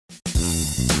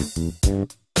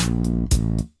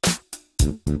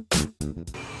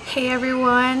Hey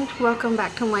everyone, welcome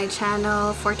back to my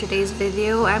channel. For today's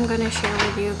video, I'm gonna share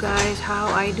with you guys how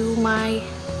I do my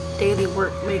daily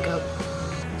work makeup.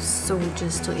 So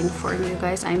just to inform you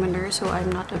guys, I'm a nurse, so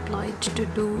I'm not obliged to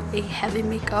do a heavy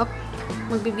makeup.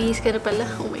 Magbibihis ka na pala.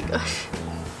 Oh my gosh.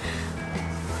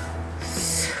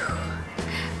 So,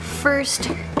 first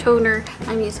toner,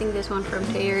 I'm using this one from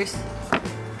Thayers.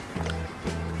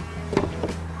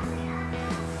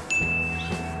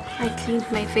 I cleaned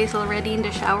my face already in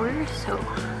the shower, so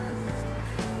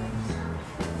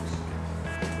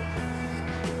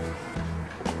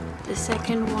the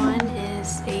second one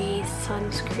is a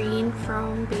sunscreen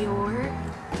from Biore.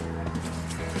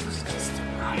 It's just a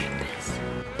lot of this.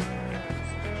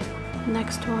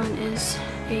 Next one is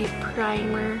a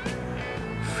primer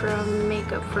from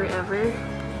Makeup Forever.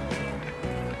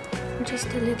 Just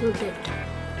a little bit.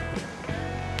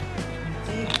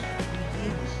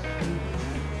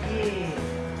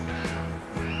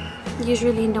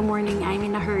 Usually in the morning I'm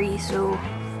in a hurry, so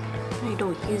I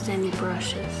don't use any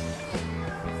brushes.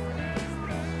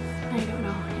 I don't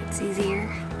know, it's easier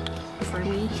for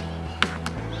me.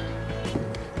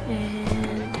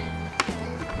 And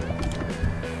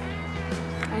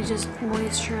I just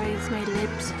moisturize my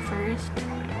lips first.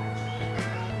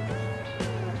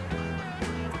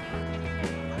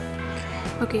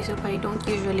 Okay, so I don't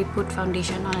usually put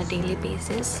foundation on a daily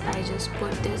basis. I just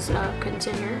put this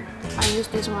concealer. I use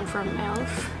this one from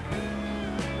e.l.f.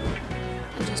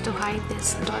 just to hide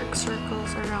these dark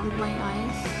circles around my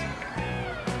eyes.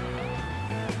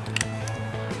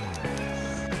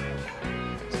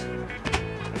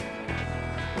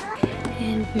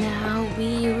 And now we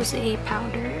use a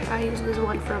powder. I use this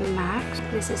one from MAC.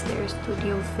 This is their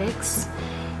Studio Fix.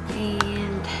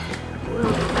 And we'll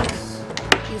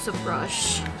use a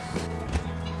brush.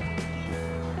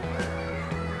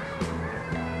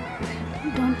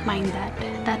 Don't mind that.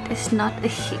 That is not a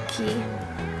hickey.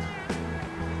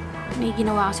 May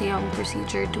ginawa kasi yung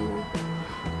procedure to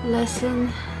lessen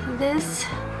this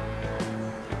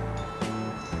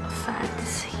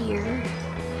fats here.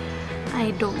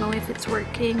 I don't know if it's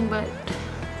working, but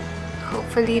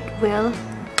hopefully it will.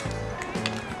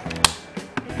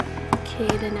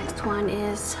 Okay, the next one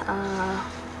is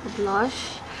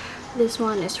blush. This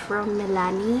one is from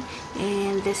Milani,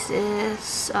 and this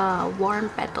is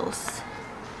Warm Petals.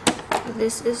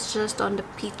 This is just on the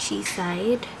peachy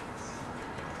side.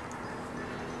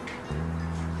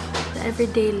 The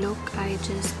everyday look, I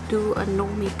just do a no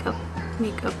makeup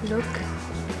look.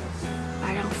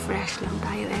 Parang fresh lang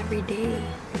tayo everyday.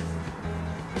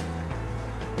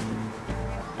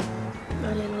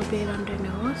 A little bit on the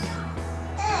nose.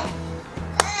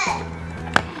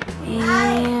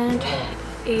 And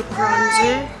a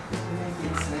bronzer.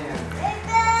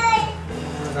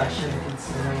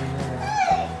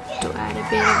 To add a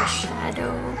bit of a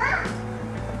shadow.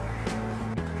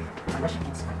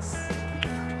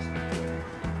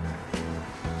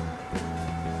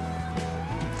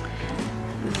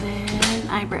 Then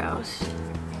eyebrows.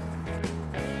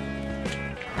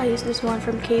 I use this one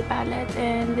from K Palette,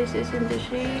 and this is in the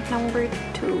shade number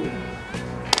 2.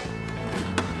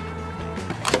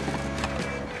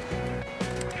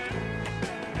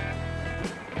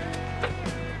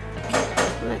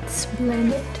 Let's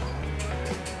blend it.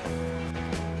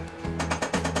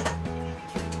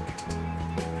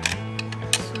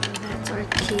 So that's our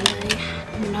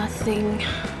kilay. Nothing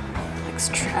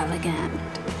extravagant.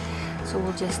 So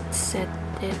we'll just set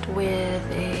it with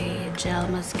a gel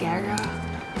mascara.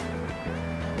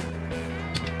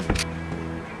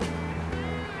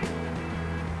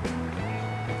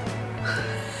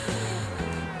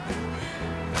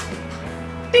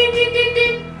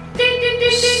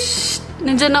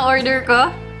 Nandiyan na order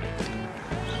ko.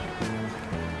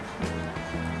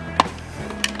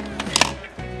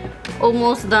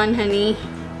 Almost done, honey.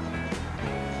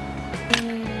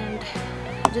 And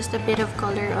just a bit of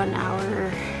color on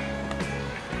our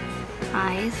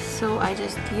eyes. So I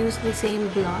just use the same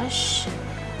blush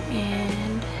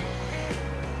and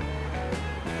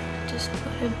just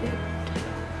put a bit.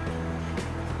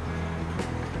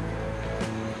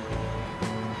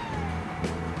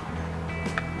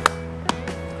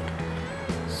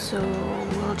 So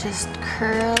we'll just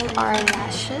curl our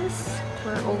lashes.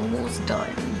 We're almost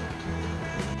done.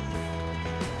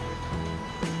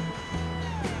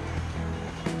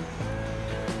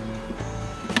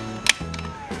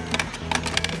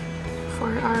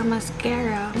 For our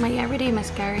mascara, my everyday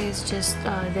mascara is just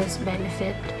this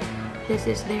Benefit. This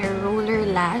is their Roller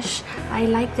Lash.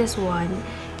 I like this one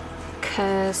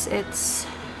because it's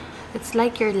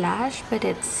like your lash, but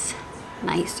it's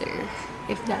nicer,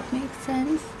 if that makes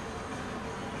sense.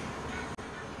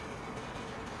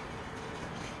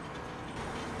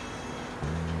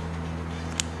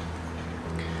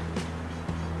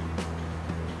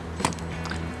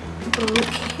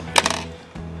 Okay,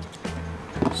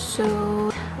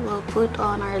 so we'll put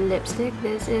on our lipstick.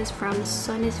 This is from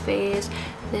Sunny's Face.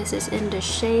 This is in the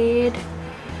shade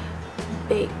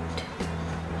Baked,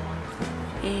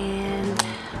 and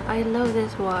I love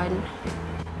this one.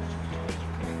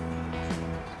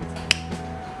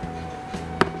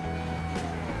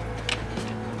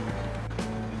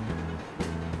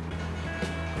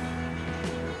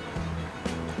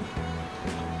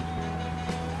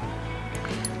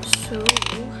 So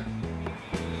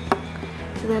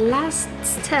the last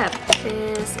step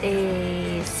is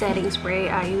a setting spray.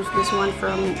 I use this one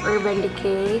from Urban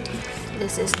Decay.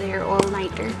 This is their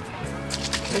all-nighter,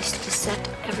 just to set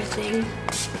everything.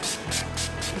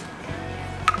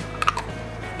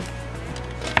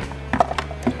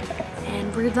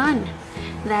 And we're done.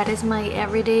 That is my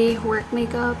everyday work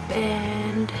makeup,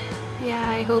 and yeah,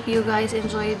 I hope you guys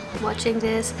enjoyed watching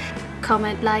this.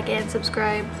 Comment, like, and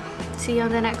subscribe. See you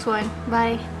on the next one.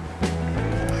 Bye.